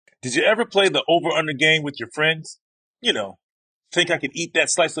Did you ever play the over-under game with your friends? You know, think I could eat that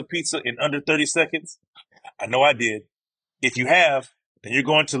slice of pizza in under 30 seconds? I know I did. If you have, then you're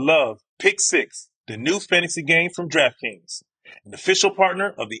going to love Pick Six, the new fantasy game from DraftKings, an official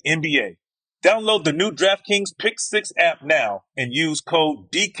partner of the NBA. Download the new DraftKings Pick Six app now and use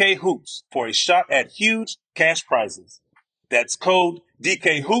code DKHOOPS for a shot at huge cash prizes. That's code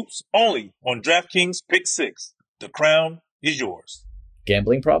DKHOOPS only on DraftKings Pick Six. The crown is yours.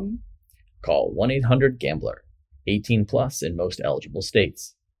 Gambling problem? Call 1-800-GAMBLER. 18 plus in most eligible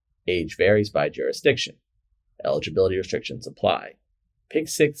states. Age varies by jurisdiction. Eligibility restrictions apply. Pick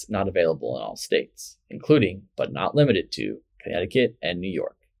Six not available in all states, including, but not limited to, Connecticut and New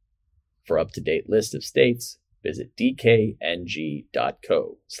York. For up-to-date list of states, visit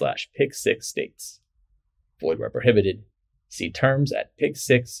dkng.co/pick6states. Void where prohibited. See terms at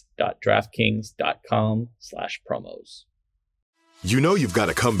pick6.draftkings.com/promos. You know you've got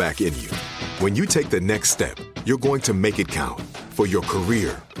a comeback in you. When you take the next step, you're going to make it count. For your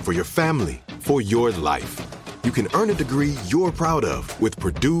career, for your family, for your life. You can earn a degree you're proud of with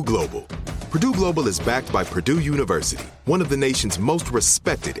Purdue Global. Purdue Global is backed by Purdue University, one of the nation's most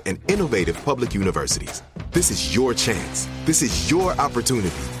respected and innovative public universities. This is your chance. This is your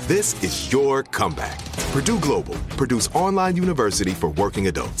opportunity. This is your comeback. Purdue Global, Purdue's online university for working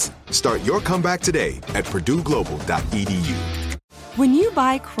adults. Start your comeback today at purdueglobal.edu. When you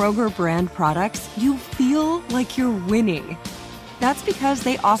buy Kroger brand products, you feel like you're winning. That's because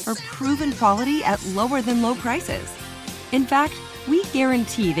they offer proven quality at lower than low prices. In fact, we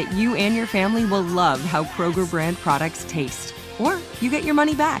guarantee that you and your family will love how Kroger brand products taste, or you get your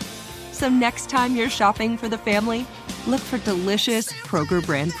money back. So next time you're shopping for the family, look for delicious Kroger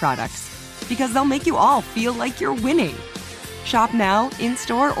brand products, because they'll make you all feel like you're winning. Shop now,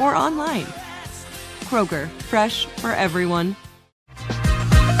 in-store, or online. Kroger, fresh for everyone.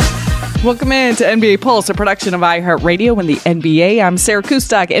 Welcome in to NBA Pulse, a production of iHeartRadio and the NBA. I'm Sarah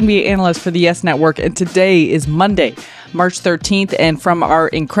Kustok, NBA analyst for the Yes Network, and today is Monday, March 13th. And from our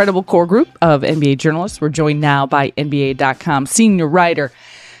incredible core group of NBA journalists, we're joined now by NBA.com senior writer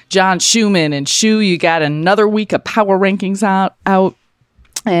John Schumann. And Shu, you got another week of power rankings out.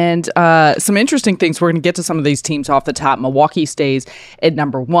 And some interesting things. We're going to get to some of these teams off the top. Milwaukee stays at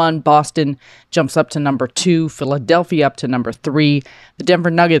number 1. Boston jumps up to number 2. Philadelphia up to number 3. The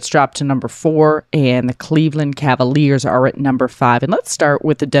Denver Nuggets drop to number 4. And the Cleveland Cavaliers are at number 5. And let's start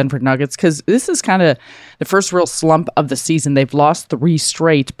with the Denver Nuggets, because this is kind of the first real slump of the season. They've lost 3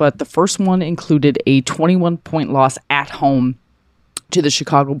 straight, but the first one included a 21-point loss at home to the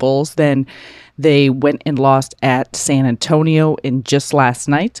Chicago Bulls. Then they went and lost at San Antonio, and just last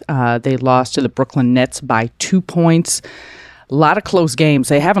night, they lost to the Brooklyn Nets by 2 points. A lot of close games.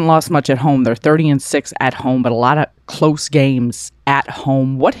 They haven't lost much at home. They're 30-6 at home, but a lot of close games at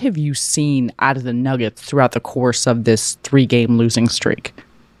home. What have you seen out of the Nuggets throughout the course of this 3-game losing streak?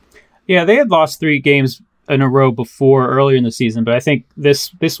 Yeah, they had lost 3 games in a row before earlier in the season, but I think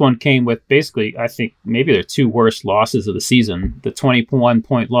this one came with basically, I think maybe their 2 worst losses of the season. The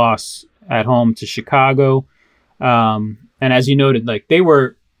 21-point loss at home to Chicago. And as you noted, like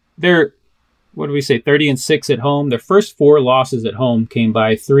they're, what do we say, 30-6 at home. Their first 4 losses at home came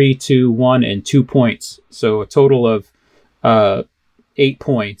by 3, 2, 1, and 2 points. So a total of 8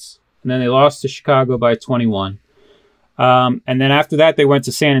 points. And then they lost to Chicago by 21. And then after that, they went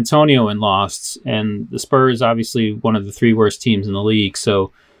to San Antonio and lost. And the Spurs, obviously, one of the 3 worst teams in the league.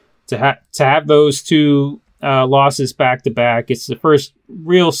 So to have those 2 losses back to back, it's the first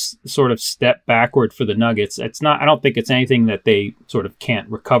real sort of step backward for the Nuggets. It's not. I don't think it's anything that they sort of can't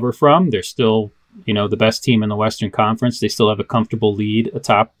recover from. They're still, the best team in the Western Conference. They still have a comfortable lead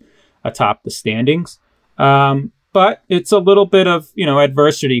atop the standings. But it's a little bit of,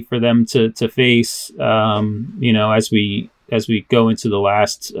 adversity for them to face, as we go into the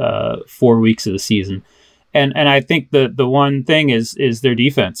last 4 weeks of the season. And I think the one thing is their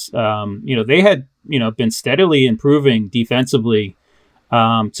defense. They had, been steadily improving defensively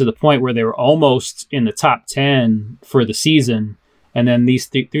to the point where they were almost in the top 10 for the season. And then these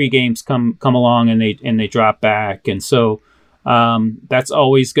 3 games come along and they drop back. And so that's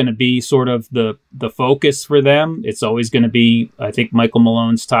always going to be sort of the focus for them. It's always going to be, I think, Michael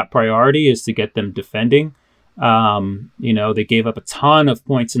Malone's top priority is to get them defending. They gave up a ton of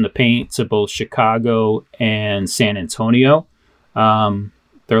points in the paint to both Chicago and San Antonio.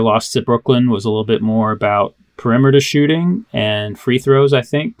 Their loss to Brooklyn was a little bit more about perimeter shooting and free throws, I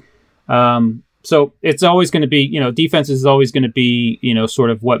think. So it's always going to be, defense is always going to be, sort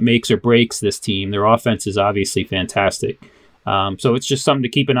of what makes or breaks this team. Their offense is obviously fantastic. So it's just something to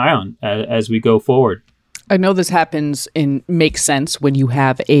keep an eye on as we go forward. I know this happens and makes sense when you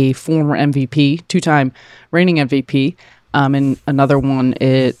have a former MVP, two-time reigning MVP, and another one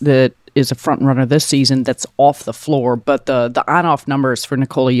that is a front runner this season that's off the floor. But the on-off numbers for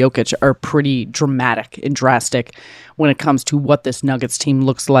Nikola Jokic are pretty dramatic and drastic when it comes to what this Nuggets team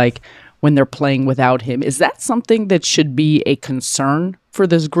looks like when they're playing without him. Is that something that should be a concern for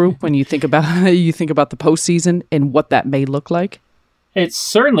this group when you think about the postseason and what that may look like? It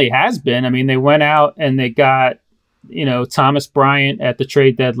certainly has been. I mean, they went out and they got, Thomas Bryant at the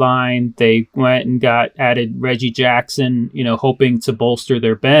trade deadline. They went and added Reggie Jackson, hoping to bolster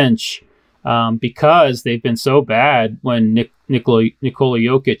their bench because they've been so bad when Nikola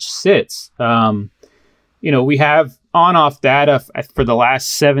Jokic sits. We have on-off data for the last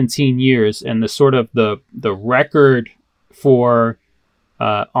 17 years, and the sort of the record for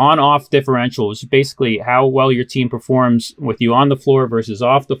on-off differential, which is basically how well your team performs with you on the floor versus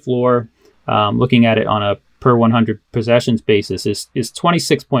off the floor, looking at it on a per 100 possessions basis, is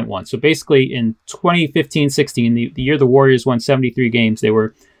 26.1. So basically in 2015-16, the year the Warriors won 73 games, they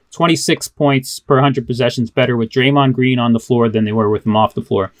were 26 points per 100 possessions better with Draymond Green on the floor than they were with him off the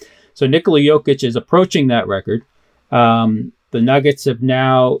floor. So Nikola Jokic is approaching that record. The Nuggets have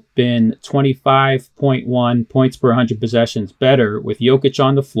now been 25.1 points per 100 possessions better with Jokic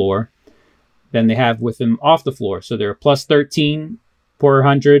on the floor than they have with him off the floor. So they're a plus 13 per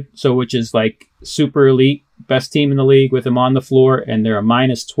 100, so which is like super elite, best team in the league with him on the floor, and they're a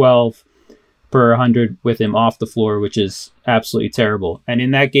minus 12 per 100 with him off the floor, which is absolutely terrible. And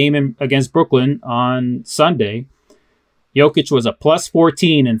in that game against Brooklyn on Sunday, Jokic was a plus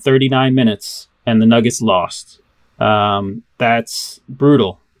 14 in 39 minutes, and the Nuggets lost. That's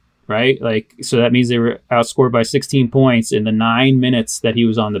brutal, right? So that means they were outscored by 16 points in the 9 minutes that he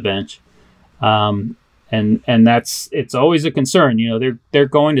was on the bench. And it's always a concern. They're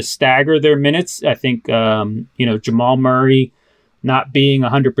going to stagger their minutes. I think, Jamal Murray not being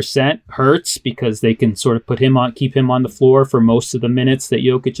 100% hurts because they can sort of keep him on the floor for most of the minutes that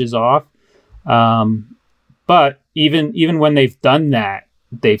Jokic is off. But even when they've done that,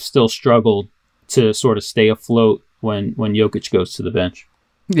 they've still struggled to sort of stay afloat when Jokic goes to the bench.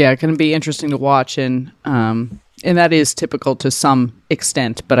 Yeah, it's going to be interesting to watch, and that is typical to some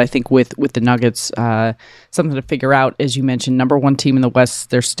extent. But I think with the Nuggets, something to figure out, as you mentioned, number one team in the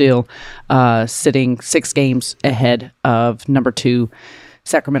West, they're still sitting 6 games ahead of number 2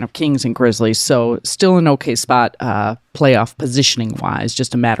 Sacramento Kings and Grizzlies. So still an okay spot playoff positioning wise.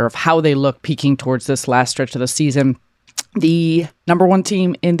 Just a matter of how they look peaking towards this last stretch of the season. The number 1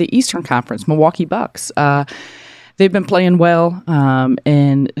 team in the Eastern Conference, Milwaukee Bucks. They've been playing well,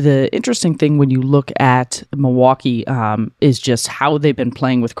 and the interesting thing when you look at Milwaukee is just how they've been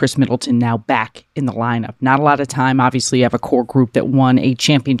playing with Chris Middleton now back in the lineup. Not a lot of time. Obviously, you have a core group that won a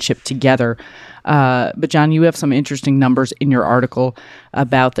championship together. But, John, you have some interesting numbers in your article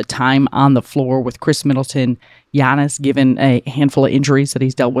about the time on the floor with Chris Middleton. Giannis, given a handful of injuries that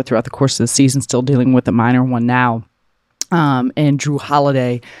he's dealt with throughout the course of the season, still dealing with a minor one now. And Drew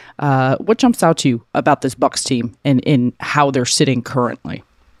Holiday. What jumps out to you about this Bucks team and how they're sitting currently?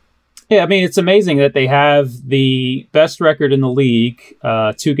 Yeah, I mean, it's amazing that they have the best record in the league,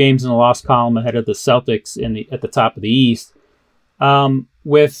 2 games in the loss column ahead of the Celtics at the top of the East,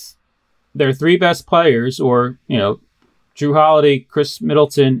 with their 3 best players, Drew Holiday, Chris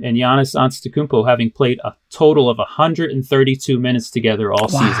Middleton, and Giannis Antetokounmpo having played a total of 132 minutes together all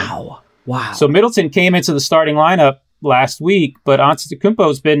season. Wow. So Middleton came into the starting lineup last week, but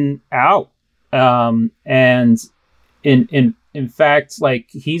Antetokounmpo's been out, and in fact,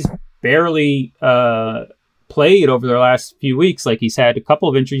 he's barely played over the last few weeks. He's had a couple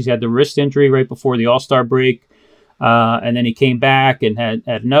of injuries. He had the wrist injury right before the All-Star break, and then he came back and had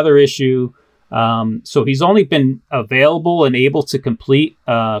another issue. So he's only been available and able to complete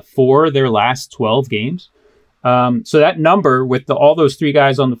for their last 12 games. So that number with all those 3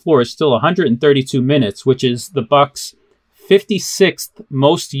 guys on the floor is still 132 minutes, which is the Bucks' 56th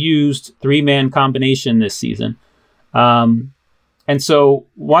most used 3-man combination this season. And so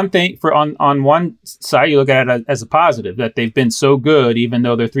one thing on one side, you look at it as a positive that they've been so good, even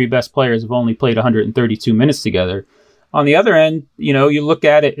though their 3 best players have only played 132 minutes together. On the other end, you look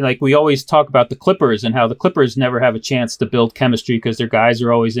at it like we always talk about the Clippers and how the Clippers never have a chance to build chemistry because their guys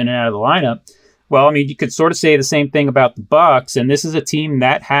are always in and out of the lineup. Well, I mean, you could sort of say the same thing about the Bucks, and this is a team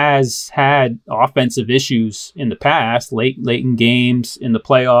that has had offensive issues in the past, late in games, in the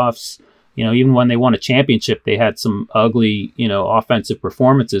playoffs. Even when they won a championship, they had some ugly, offensive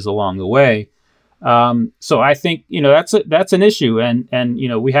performances along the way. So I think, that's an issue, and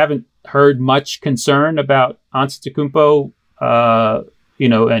we haven't heard much concern about Antetokounmpo,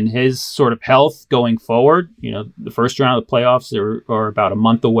 and his sort of health going forward. The first round of the playoffs are about a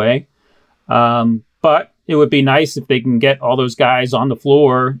month away. But it would be nice if they can get all those guys on the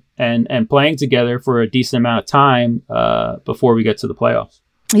floor and playing together for a decent amount of time before we get to the playoffs.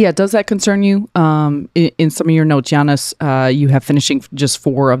 Yeah, does that concern you? In some of your notes, Giannis, you have finishing just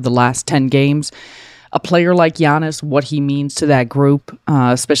 4 of the last 10 games. A player like Giannis, what he means to that group,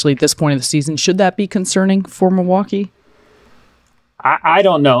 especially at this point of the season, should that be concerning for Milwaukee? I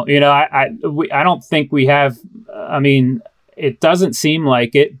don't know. I don't think we have. It doesn't seem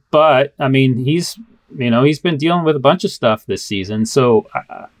like it, but he's been dealing with a bunch of stuff this season. So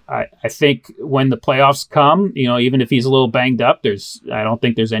I think when the playoffs come, even if he's a little banged up, I don't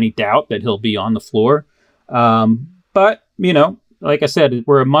think there's any doubt that he'll be on the floor. But like I said,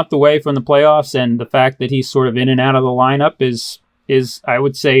 we're a month away from the playoffs, and the fact that he's sort of in and out of the lineup is I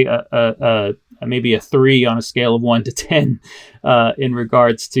would say maybe a 3 on a scale of 1 to 10 in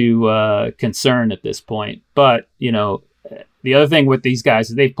regards to concern at this point. But the other thing with these guys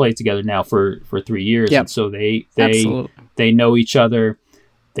is they've played together now for 3 years, yep. And so they know each other.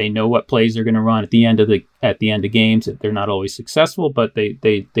 They know what plays they're going to run at the end of games. They're not always successful, but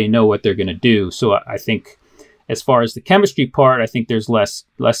they know what they're going to do. So I think, as far as the chemistry part, I think there's less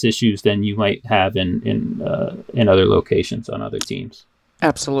issues than you might have in other locations on other teams.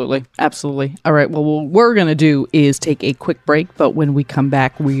 Absolutely. All right. Well, what we're going to do is take a quick break, but when we come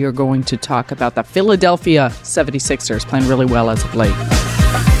back, we are going to talk about the Philadelphia 76ers playing really well as of late.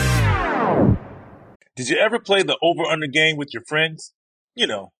 Did you ever play the over-under game with your friends?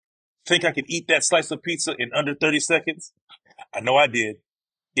 Think I could eat that slice of pizza in under 30 seconds? I know I did.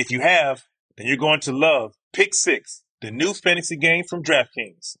 If you have, then you're going to love Pick 6, the new fantasy game from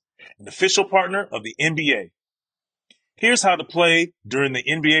DraftKings, an official partner of the NBA. Here's how to play during the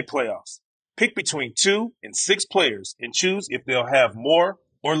NBA playoffs. Pick between 2 and 6 players and choose if they'll have more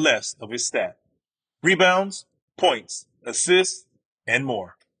or less of his stat. Rebounds, points, assists, and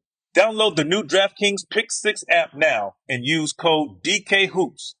more. Download the new DraftKings Pick 6 app now and use code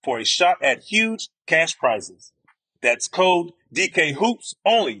DKHOOPS for a shot at huge cash prizes. That's code DKHOOPS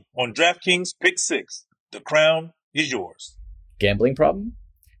only on DraftKings Pick 6. The crown is yours. Gambling problem?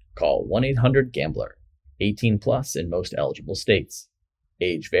 Call 1-800-GAMBLER. 18 plus in most eligible states.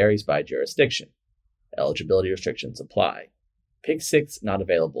 Age varies by jurisdiction. Eligibility restrictions apply. Pick 6 not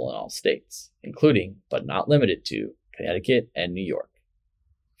available in all states, including, but not limited to, Connecticut and New York.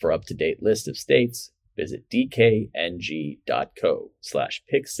 For up-to-date list of states, visit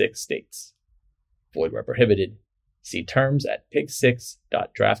dkng.co/pick6states. Void where prohibited. See terms at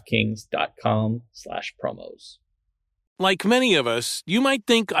pick6.draftkings.com/promos. Like many of us, you might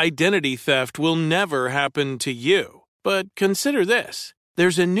think identity theft will never happen to you. But consider this.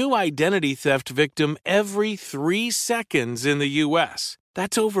 There's a new identity theft victim every 3 seconds in the U.S.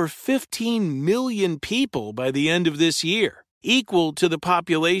 That's over 15 million people by the end of this year, equal to the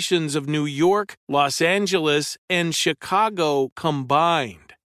populations of New York, Los Angeles, and Chicago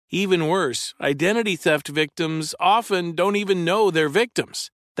combined. Even worse, identity theft victims often don't even know they're victims.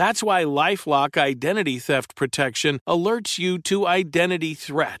 That's why LifeLock Identity Theft Protection alerts you to identity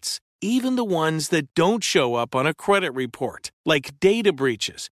threats, even the ones that don't show up on a credit report, like data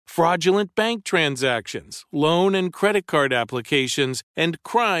breaches, fraudulent bank transactions, loan and credit card applications, and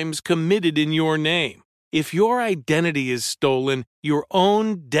crimes committed in your name. If your identity is stolen, your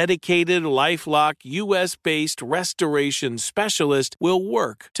own dedicated LifeLock U.S.-based restoration specialist will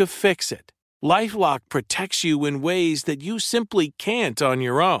work to fix it. LifeLock protects you in ways that you simply can't on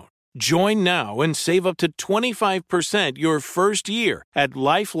your own. Join now and save up to 25% your first year at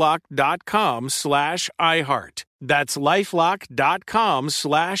LifeLock.com/iHeart. That's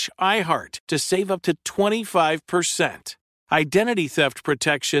LifeLock.com/iHeart to save up to 25%. Identity theft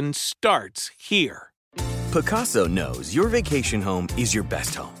protection starts here. Picasso knows your vacation home is your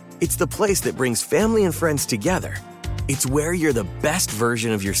best home. It's the place that brings family and friends together. It's where you're the best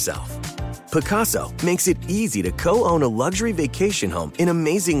version of yourself. Picasso makes it easy to co-own a luxury vacation home in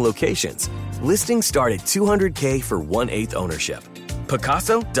amazing locations. Listings start at $200K for 1/8 ownership.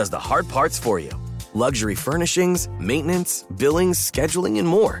 Picasso does the hard parts for you. Luxury furnishings, maintenance, billings, scheduling, and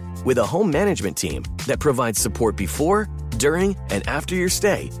more. With a home management team that provides support before, during, and after your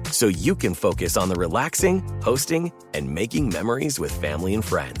stay so you can focus on the relaxing, hosting, and making memories with family and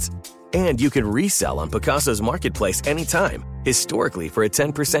friends. And you can resell on Picasso's marketplace anytime, historically for a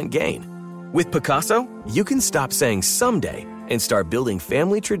 10% gain. With Picasso, you can stop saying someday and start building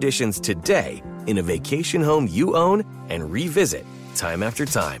family traditions today in a vacation home you own and revisit time after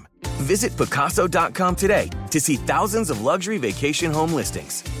time. Visit Picasso.com today to see thousands of luxury vacation home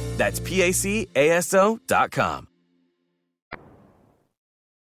listings. That's PACASO.com.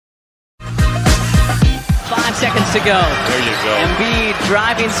 seconds to go. There you go. Embiid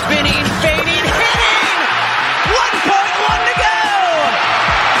driving, spinning, fading, hitting! 1.1 to go!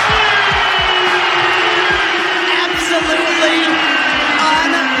 Absolutely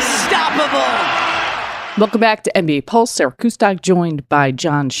unstoppable. Welcome back to NBA Pulse. Sarah Kustok joined by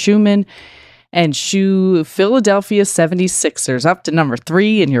John Schumann. And Philadelphia 76ers up to number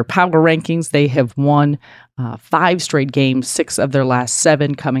 3 in your power rankings. They have won 5 straight games, 6 of their last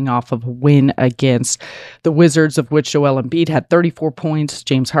 7 coming off of a win against the Wizards, of which Joel Embiid had 34 points,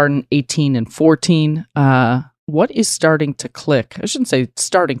 James Harden 18 and 14. What is starting to click? I shouldn't say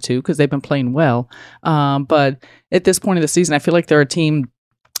starting to, because they've been playing well. But at this point of the season, I feel like they're a team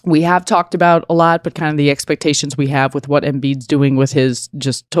we have talked about a lot, but kind of the expectations we have with what Embiid's doing with his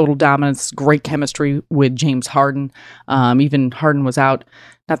just total dominance, great chemistry with James Harden. Even Harden was out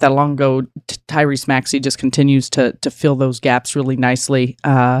not that long ago. Tyrese Maxey just continues to fill those gaps really nicely.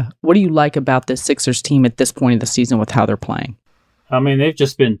 What do you like about this Sixers team at this point of the season with how they're playing? I mean, they've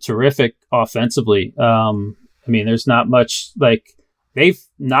just been terrific offensively. There's not much, they've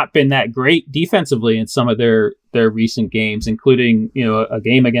not been that great defensively in some of their recent games, including, a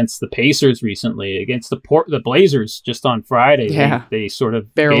game against the Pacers recently, against the Blazers just on Friday. Yeah. They sort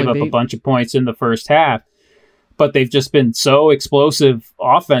of Barely gave up beat. a bunch of points in the first half, but they've just been so explosive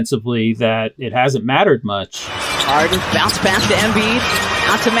offensively that it hasn't mattered much. Harden bounce pass to Embiid,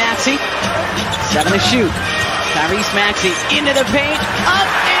 out to Maxey, 7 to shoot. Tyrese Maxey into the paint, up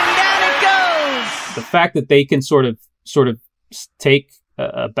and down it goes. The fact that they can sort of take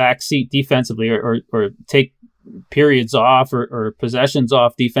a backseat defensively or take periods off or possessions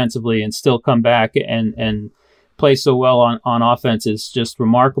off defensively and still come back and play so well on offense is just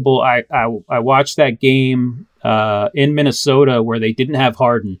remarkable. I watched that game in Minnesota where they didn't have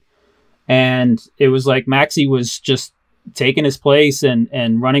Harden, and it was like Maxey was just taking his place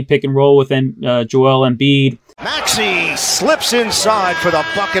and running pick and roll with Joel Embiid. Maxey slips inside for the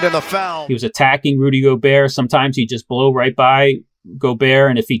bucket and the foul. He was attacking Rudy Gobert. Sometimes he'd just blow right by Gobert,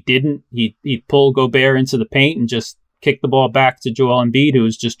 and if he didn't, he'd pull Gobert into the paint and just kick the ball back to Joel Embiid, who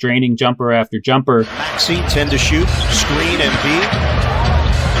was just draining jumper after jumper. Maxey 10 to shoot, screen Embiid,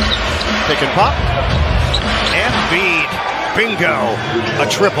 pick and pop, Embiid, bingo, a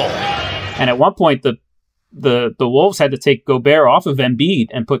triple. And at one point, the Wolves had to take Gobert off of Embiid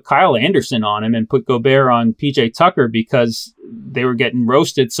and put Kyle Anderson on him and put Gobert on PJ Tucker because they were getting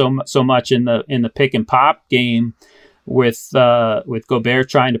roasted so much in the pick and pop game with Gobert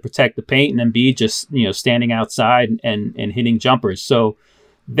trying to protect the paint and Embiid just standing outside and hitting jumpers. So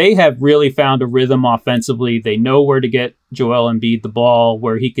they have really found a rhythm offensively. They know where to get Joel Embiid the ball,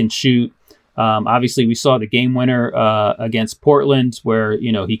 where he can shoot. Obviously, we saw the game winner against Portland, where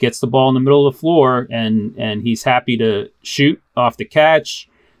he gets the ball in the middle of the floor and he's happy to shoot off the catch,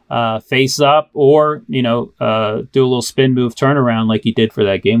 face up, or do a little spin move turnaround like he did for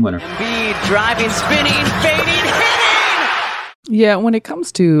that game winner. Embiid driving, spinning, fading, hitting. Yeah, when it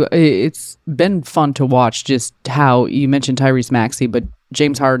comes to, it's been fun to watch just how you mentioned Tyrese Maxey, but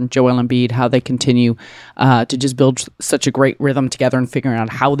James Harden, Joel Embiid, how they continue to just build such a great rhythm together and figuring out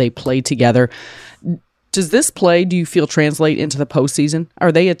how they play together. Does this play, do you feel, translate into the postseason?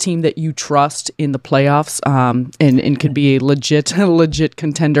 Are they a team that you trust in the playoffs and could be a legit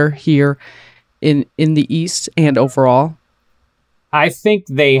contender here in the East and overall? I think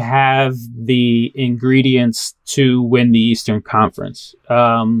they have the ingredients to win the Eastern Conference.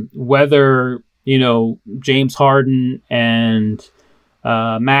 Whether, James Harden and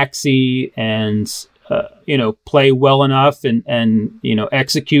Maxey and, play well enough and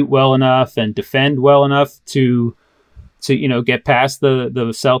execute well enough and defend well enough to get past the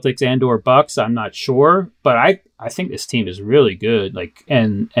Celtics and or Bucks, I'm not sure. But I think this team is really good.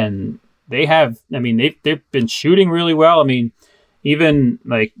 And they have, they've been shooting really well. Even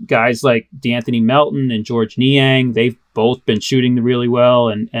guys like DeAnthony Melton and George Niang, they've both been shooting really well.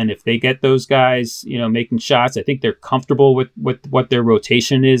 And if they get those guys, making shots, I think they're comfortable with what their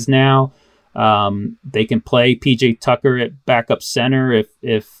rotation is now. They can play PJ Tucker at backup center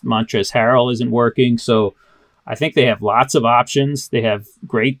if Montrezl Harrell isn't working. So I think they have lots of options. They have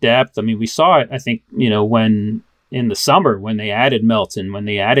great depth. We saw it, I think, when in the summer when they added Melton, when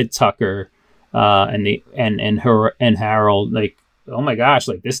they added Tucker, and Harrell, oh my gosh,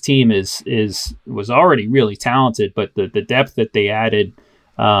 this team was already really talented, but the depth that they added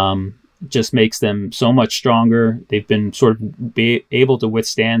just makes them so much stronger. They've been sort of able to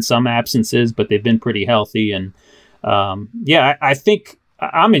withstand some absences, but they've been pretty healthy. And I think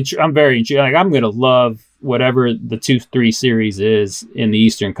I'm very intrigued. I'm going to love whatever the 2-3 series is in the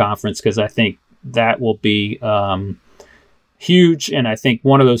Eastern Conference, because I think that will be huge. And I think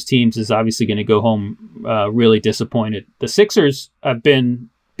one of those teams is obviously going to go home really disappointed. The Sixers have been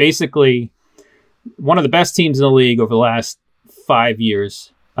basically one of the best teams in the league over the last 5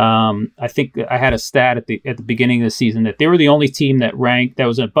 years. I think I had a stat at the beginning of the season that they were the only team that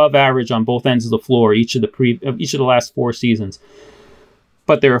was above average on both ends of the floor each of the last 4 seasons.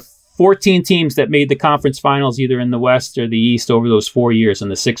 But there are 14 teams that made the conference finals either in the West or the East over those 4 years,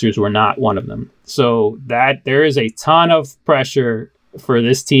 and the Sixers were not one of them. So that there is a ton of pressure for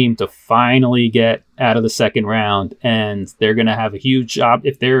this team to finally get out of the second round, and they're going to have a huge job.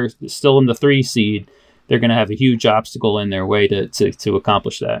 If they're still in the 3 seed, they're going to have a huge obstacle in their way to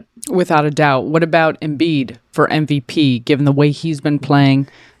accomplish that. Without a doubt. What about Embiid for MVP, given the way he's been playing?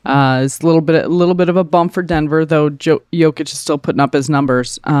 It's a little bit of a bump for Denver, though Jokic is still putting up his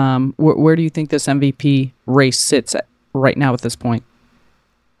numbers. Where do you think this MVP race sits at right now at this point?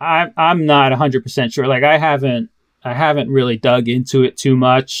 I'm not 100% sure. Like I haven't really dug into it too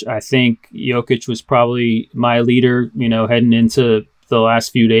much. I think Jokic was probably my leader, heading into the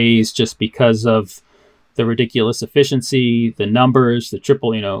last few days, just because of the ridiculous efficiency, the numbers, the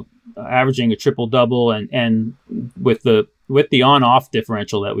triple, averaging a triple double, and with the on-off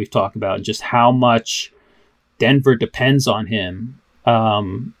differential that we've talked about, and just how much Denver depends on him.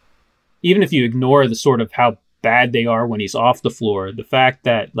 Even if you ignore the sort of how bad they are when he's off the floor, the fact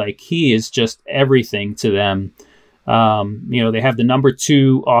that he is just everything to them. They have the number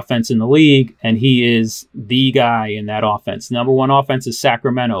 2 offense in the league, and he is the guy in that offense. Number 1 offense is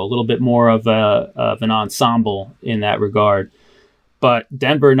Sacramento, a little bit more of an ensemble in that regard. But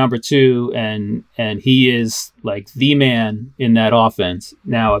Denver number 2, and he is the man in that offense.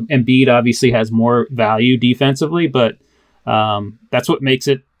 Now, Embiid obviously has more value defensively, but that's what makes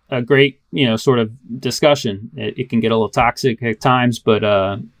it a great, sort of discussion. It can get a little toxic at times, but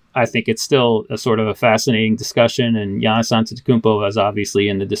I think it's still a sort of a fascinating discussion, and Giannis Antetokounmpo is obviously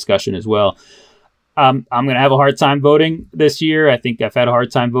in the discussion as well. I'm going to have a hard time voting this year. I think I've had a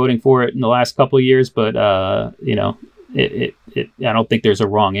hard time voting for it in the last couple of years, but I don't think there's a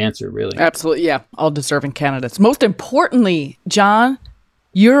wrong answer, really. Absolutely, yeah. All deserving candidates. Most importantly, John,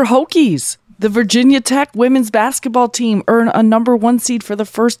 your Hokies, the Virginia Tech women's basketball team, earn a number 1 seed for the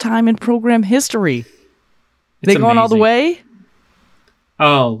first time in program history. They going all the way?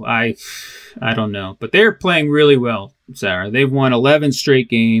 Oh, I don't know. But they're playing really well, Sarah. They've won 11 straight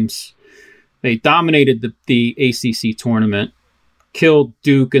games. They dominated the ACC tournament, killed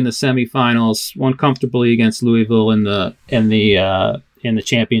Duke in the semifinals, won comfortably against Louisville in the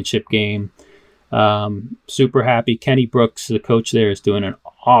championship game. Super happy. Kenny Brooks, the coach there, is doing an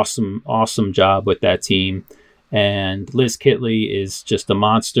awesome job with that team. And Liz Kitley is just a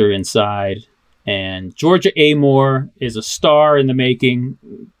monster inside. And Georgia Amore is a star in the making.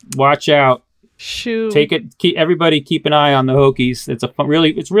 Watch out. Shoot. Take it. Everybody keep an eye on the Hokies. It's a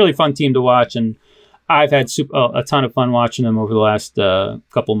really fun team to watch, and I've had a ton of fun watching them over the last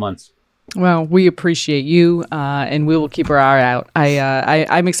couple months. Well, we appreciate you, and we will keep our eye out.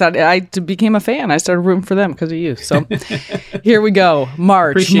 I'm excited. I became a fan. I started rooting for them because of you. So here we go.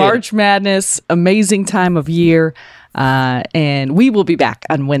 March Madness, amazing time of year. And we will be back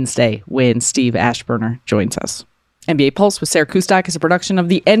on Wednesday when Steve Ashburner joins us. NBA Pulse with Sarah Kustak is a production of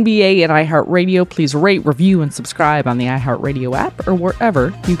the NBA and iHeartRadio. Please rate, review, and subscribe on the iHeartRadio app or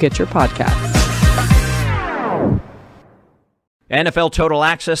wherever you get your podcasts. NFL Total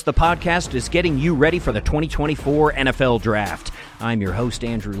Access, the podcast, is getting you ready for the 2024 NFL Draft. I'm your host,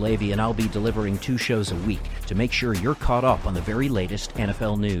 Andrew Levy, and I'll be delivering 2 shows a week to make sure you're caught up on the very latest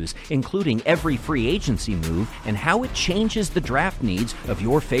NFL news, including every free agency move and how it changes the draft needs of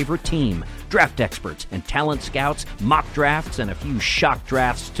your favorite team. Draft experts and talent scouts, mock drafts, and a few shock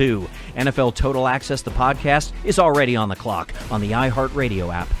drafts, too. NFL Total Access, the podcast, is already on the clock on the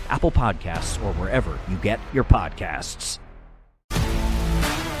iHeartRadio app, Apple Podcasts, or wherever you get your podcasts.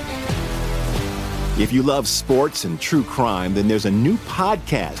 If you love sports and true crime, then there's a new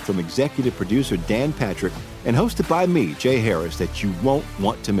podcast from executive producer Dan Patrick and hosted by me, Jay Harris, that you won't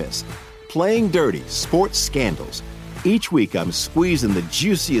want to miss. Playing Dirty: Sports Scandals. Each week, I'm squeezing the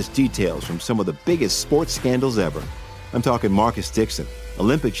juiciest details from some of the biggest sports scandals ever. I'm talking Marcus Dixon,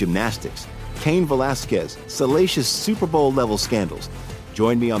 Olympic gymnastics, Cain Velasquez, salacious Super Bowl-level scandals.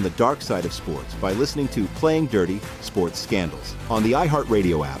 Join me on the dark side of sports by listening to Playing Dirty: Sports Scandals on the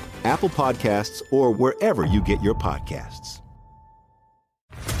iHeartRadio app, Apple Podcasts, or wherever you get your podcasts.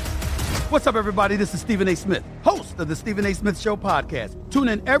 What's up, everybody? This is Stephen A. Smith, host of the Stephen A. Smith Show podcast. Tune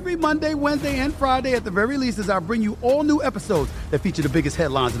in every Monday, Wednesday, and Friday at the very least as I bring you all new episodes that feature the biggest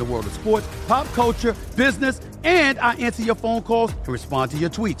headlines in the world of sports, pop culture, business, and I answer your phone calls and respond to your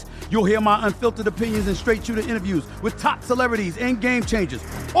tweets. You'll hear my unfiltered opinions and straight-shooter interviews with top celebrities and game changers.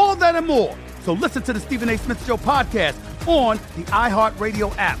 All of that and more. So listen to the Stephen A. Smith Show podcast on the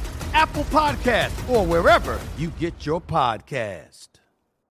iHeartRadio app, Apple Podcasts, or wherever you get your podcast.